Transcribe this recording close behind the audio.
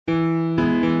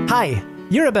Hi,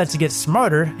 you're about to get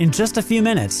smarter in just a few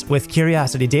minutes with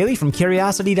Curiosity Daily from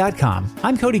Curiosity.com.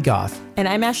 I'm Cody Goff. And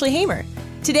I'm Ashley Hamer.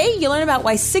 Today, you'll learn about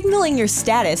why signaling your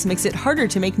status makes it harder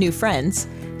to make new friends,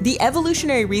 the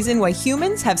evolutionary reason why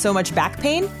humans have so much back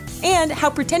pain, and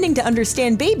how pretending to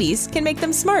understand babies can make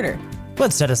them smarter.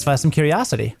 Let's satisfy some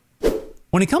curiosity.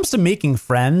 When it comes to making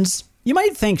friends, you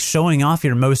might think showing off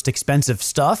your most expensive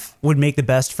stuff would make the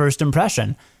best first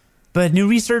impression. But new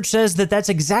research says that that's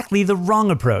exactly the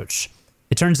wrong approach.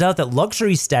 It turns out that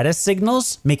luxury status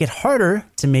signals make it harder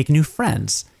to make new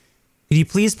friends. Could you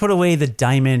please put away the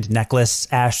diamond necklace,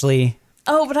 Ashley?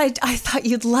 Oh, but I thought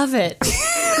you'd love it.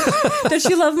 Don't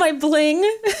you love my bling?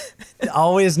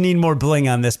 Always need more bling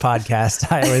on this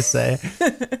podcast, I always say.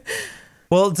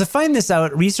 Well, to find this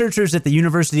out, researchers at the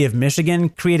University of Michigan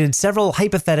created several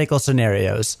hypothetical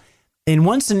scenarios. In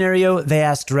one scenario, they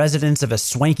asked residents of a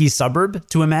swanky suburb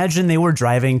to imagine they were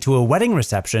driving to a wedding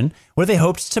reception where they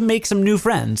hoped to make some new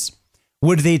friends.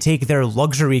 Would they take their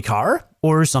luxury car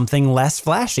or something less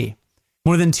flashy?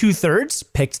 More than 2/3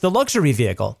 picked the luxury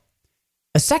vehicle.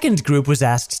 A second group was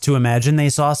asked to imagine they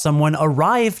saw someone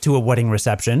arrive to a wedding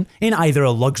reception in either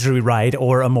a luxury ride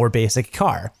or a more basic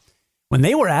car. When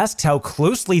they were asked how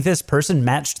closely this person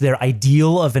matched their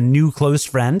ideal of a new close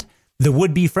friend, the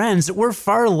would-be friends were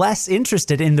far less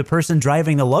interested in the person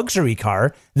driving the luxury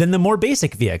car than the more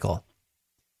basic vehicle.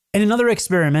 In another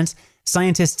experiment,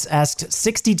 scientists asked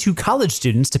 62 college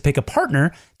students to pick a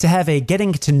partner to have a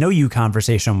getting-to-know-you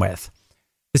conversation with.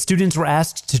 The students were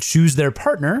asked to choose their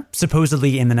partner,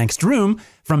 supposedly in the next room,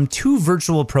 from 2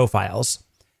 virtual profiles.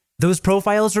 Those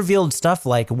profiles revealed stuff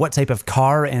like what type of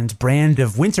car and brand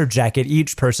of winter jacket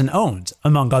each person owned,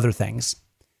 among other things.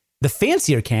 The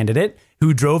fancier candidate,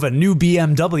 who drove a new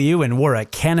BMW and wore a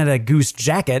Canada Goose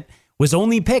jacket, was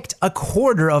only picked a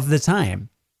quarter of the time.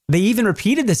 They even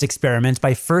repeated this experiment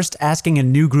by first asking a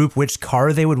new group which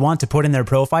car they would want to put in their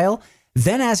profile,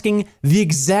 then asking the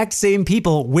exact same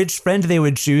people which friend they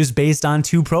would choose based on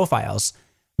 2 profiles.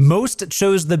 Most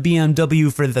chose the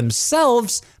BMW for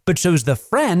themselves, but chose the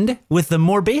friend with the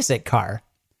more basic car.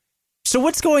 So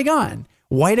what's going on?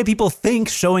 Why do people think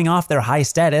showing off their high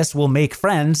status will make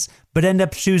friends, but end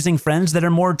up choosing friends that are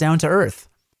more down to earth?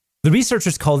 The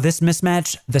researchers call this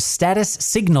mismatch the status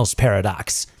signals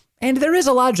paradox, and there is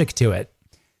a logic to it.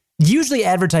 Usually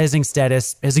advertising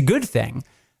status is a good thing.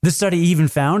 The study even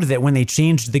found that when they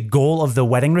changed the goal of the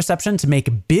wedding reception to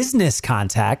make business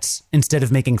contacts instead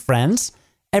of making friends,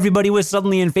 everybody was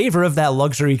suddenly in favor of that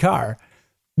luxury car.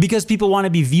 Because people want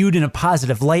to be viewed in a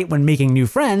positive light when making new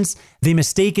friends, they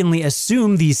mistakenly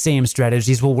assume these same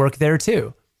strategies will work there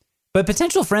too. But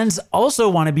potential friends also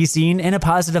want to be seen in a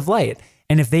positive light,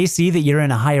 and if they see that you're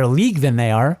in a higher league than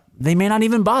they are, they may not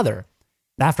even bother.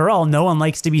 After all, no one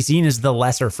likes to be seen as the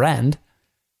lesser friend.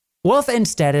 Wealth and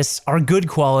status are good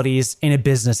qualities in a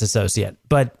business associate,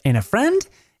 but in a friend,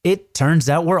 it turns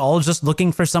out we're all just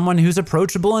looking for someone who's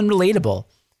approachable and relatable.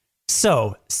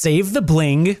 So, save the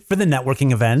bling for the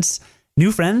networking events.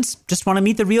 New friends just want to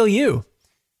meet the real you.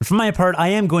 For my part, I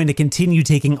am going to continue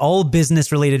taking all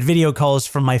business-related video calls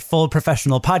from my full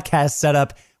professional podcast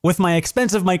setup with my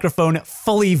expensive microphone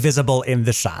fully visible in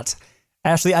the shot.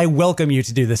 Ashley, I welcome you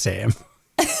to do the same.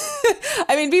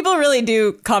 I mean, people really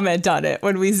do comment on it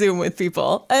when we Zoom with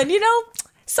people. And,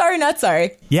 sorry, not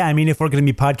sorry. Yeah, I mean, if we're going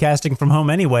to be podcasting from home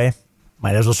anyway,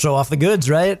 might as well show off the goods,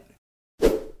 right?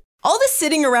 All the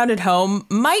sitting around at home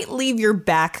might leave your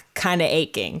back kind of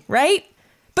aching, right?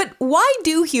 But why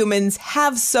do humans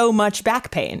have so much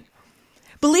back pain?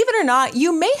 Believe it or not,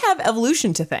 you may have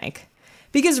evolution to thank.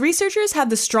 Because researchers have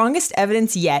the strongest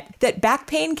evidence yet that back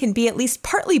pain can be at least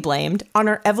partly blamed on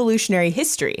our evolutionary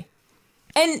history.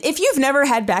 And if you've never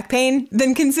had back pain,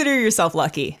 then consider yourself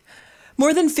lucky.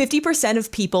 More than 50%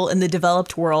 of people in the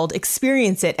developed world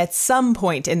experience it at some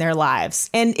point in their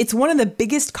lives, and it's one of the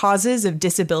biggest causes of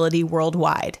disability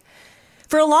worldwide.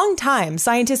 For a long time,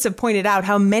 scientists have pointed out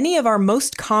how many of our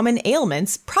most common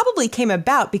ailments probably came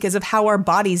about because of how our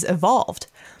bodies evolved.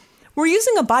 We're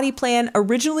using a body plan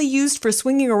originally used for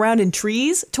swinging around in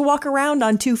trees to walk around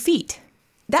on 2 feet.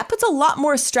 That puts a lot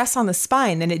more stress on the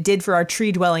spine than it did for our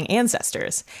tree-dwelling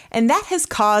ancestors, and that has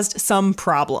caused some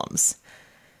problems.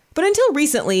 But until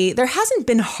recently, there hasn't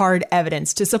been hard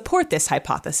evidence to support this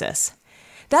hypothesis.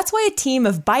 That's why a team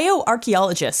of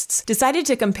bioarchaeologists decided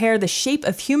to compare the shape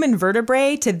of human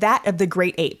vertebrae to that of the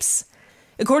great apes.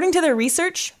 According to their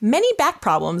research, many back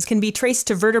problems can be traced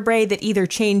to vertebrae that either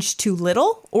changed too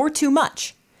little or too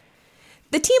much.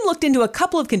 The team looked into a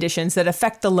couple of conditions that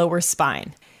affect the lower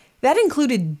spine. That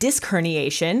included disc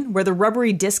herniation, where the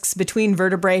rubbery discs between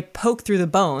vertebrae poke through the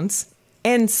bones,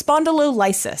 and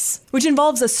spondylolysis, which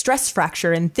involves a stress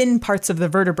fracture in thin parts of the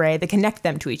vertebrae that connect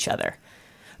them to each other.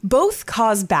 Both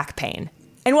cause back pain.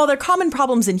 And while they're common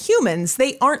problems in humans,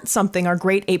 they aren't something our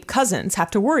great ape cousins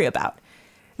have to worry about.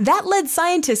 That led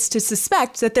scientists to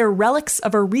suspect that they're relics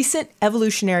of a recent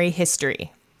evolutionary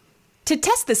history. To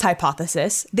test this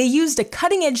hypothesis, they used a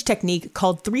cutting-edge technique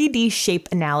called 3D shape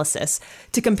analysis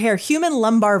to compare human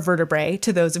lumbar vertebrae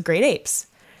to those of great apes.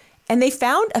 And they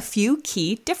found a few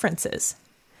key differences.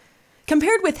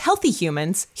 Compared with healthy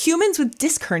humans, humans with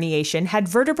disc herniation had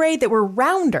vertebrae that were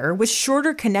rounder with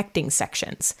shorter connecting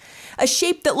sections, a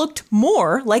shape that looked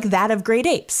more like that of great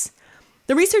apes.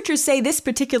 The researchers say this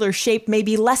particular shape may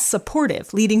be less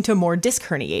supportive, leading to more disc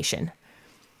herniation.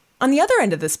 On the other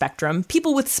end of the spectrum,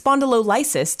 people with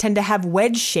spondylolysis tend to have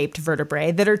wedge-shaped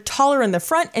vertebrae that are taller in the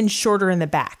front and shorter in the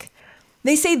back.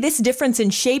 They say this difference in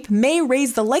shape may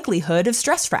raise the likelihood of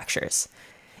stress fractures.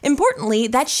 Importantly,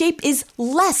 that shape is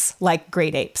less like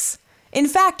great apes. In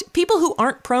fact, people who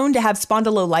aren't prone to have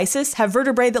spondylolysis have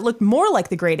vertebrae that look more like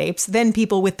the great apes than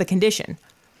people with the condition.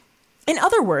 In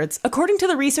other words, according to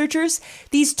the researchers,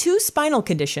 these two spinal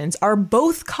conditions are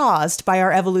both caused by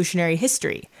our evolutionary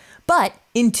history, but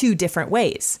in two different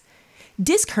ways.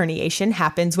 Disc herniation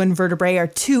happens when vertebrae are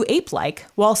too ape-like,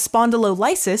 while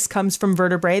spondylolysis comes from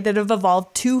vertebrae that have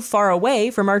evolved too far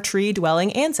away from our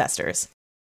tree-dwelling ancestors.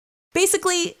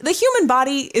 Basically, the human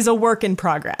body is a work in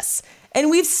progress,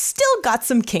 and we've still got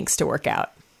some kinks to work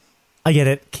out. I get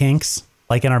it. Kinks?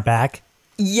 Like in our back?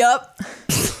 Yup.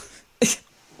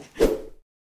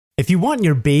 If you want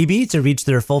your baby to reach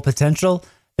their full potential,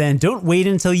 then don't wait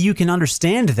until you can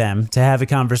understand them to have a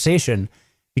conversation.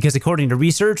 Because according to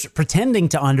research, pretending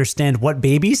to understand what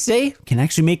babies say can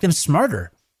actually make them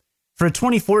smarter. For a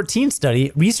 2014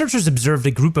 study, researchers observed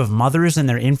a group of mothers and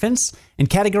their infants and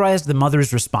categorized the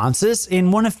mothers' responses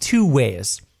in one of two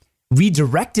ways.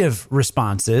 Redirective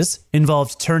responses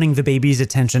involved turning the baby's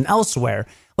attention elsewhere,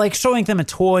 like showing them a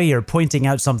toy or pointing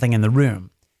out something in the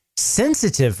room.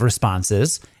 Sensitive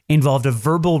responses involved a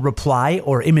verbal reply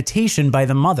or imitation by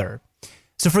the mother.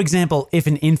 So, for example, if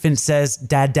an infant says,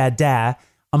 "Dad, dad, dad,"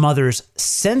 a mother's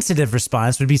sensitive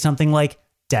response would be something like,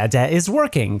 "Dada is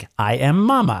working. I am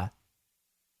mama."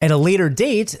 At a later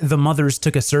date, the mothers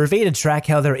took a survey to track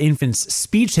how their infant's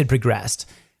speech had progressed.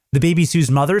 The babies whose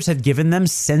mothers had given them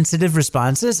sensitive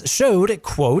responses showed,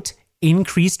 quote,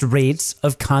 "increased rates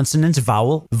of consonant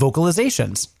vowel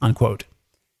vocalizations," unquote.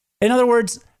 In other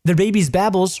words, their babies'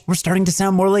 babbles were starting to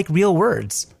sound more like real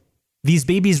words. These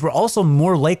babies were also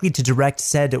more likely to direct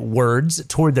said words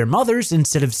toward their mothers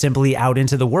instead of simply out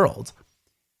into the world.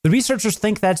 The researchers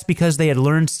think that's because they had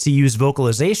learned to use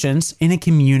vocalizations in a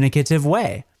communicative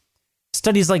way.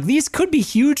 Studies like these could be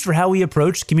huge for how we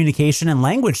approach communication and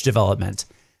language development.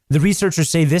 The researchers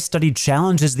say this study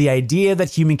challenges the idea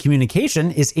that human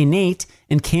communication is innate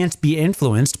and can't be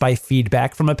influenced by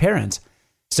feedback from a parent.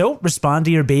 So respond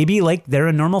to your baby like they're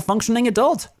a normal functioning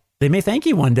adult. They may thank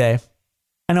you one day.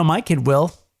 I know my kid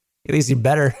will. At least he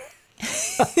better.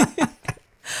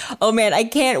 Oh man, I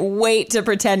can't wait to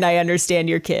pretend I understand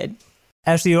your kid.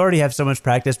 Ashley, you already have so much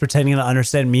practice pretending to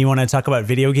understand me when I talk about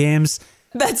video games.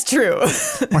 That's true.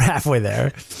 We're halfway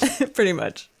there. Pretty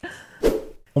much.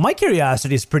 Well, my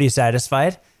curiosity is pretty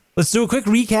satisfied. Let's do a quick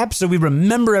recap so we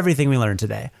remember everything we learned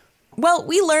today. Well,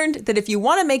 we learned that if you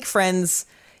want to make friends,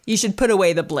 you should put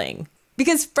away the bling.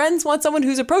 Because friends want someone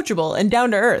who's approachable and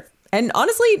down to earth. And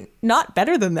honestly, not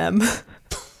better than them.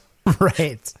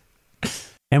 Right.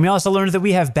 And we also learned that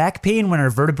we have back pain when our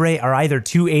vertebrae are either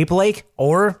too ape-like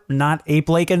or not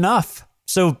ape-like enough.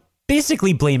 So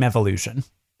basically blame evolution.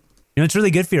 You know what's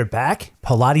really good for your back?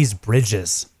 Pilates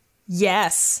bridges.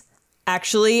 Yes.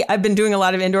 Actually, I've been doing a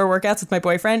lot of indoor workouts with my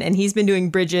boyfriend, and he's been doing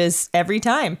bridges every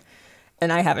time.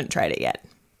 And I haven't tried it yet,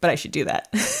 but I should do that.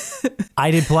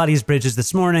 I did Pilates bridges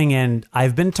this morning, and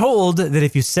I've been told that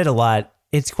if you sit a lot,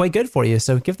 it's quite good for you.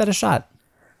 So give that a shot.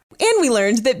 And we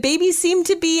learned that babies seem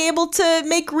to be able to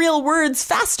make real words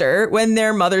faster when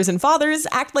their mothers and fathers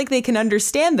act like they can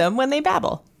understand them when they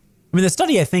babble. I mean, the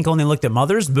study, I think, only looked at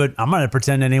mothers, but I'm going to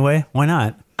pretend anyway. Why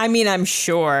not? I mean, I'm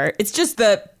sure. It's just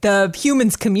the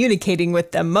humans communicating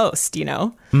with them most, you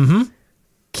know? Mm-hmm.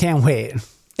 Can't wait.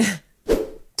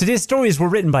 Today's stories were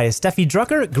written by Steffi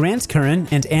Drucker, Grant Curran,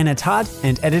 and Anna Todd,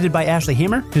 and edited by Ashley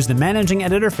Hamer, who's the managing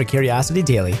editor for Curiosity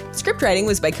Daily. Script writing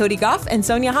was by Cody Goff and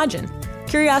Sonia Hodgen.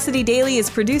 Curiosity Daily is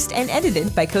produced and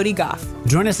edited by Cody Goff.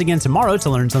 Join us again tomorrow to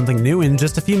learn something new in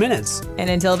just a few minutes. And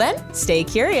until then, stay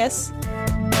curious.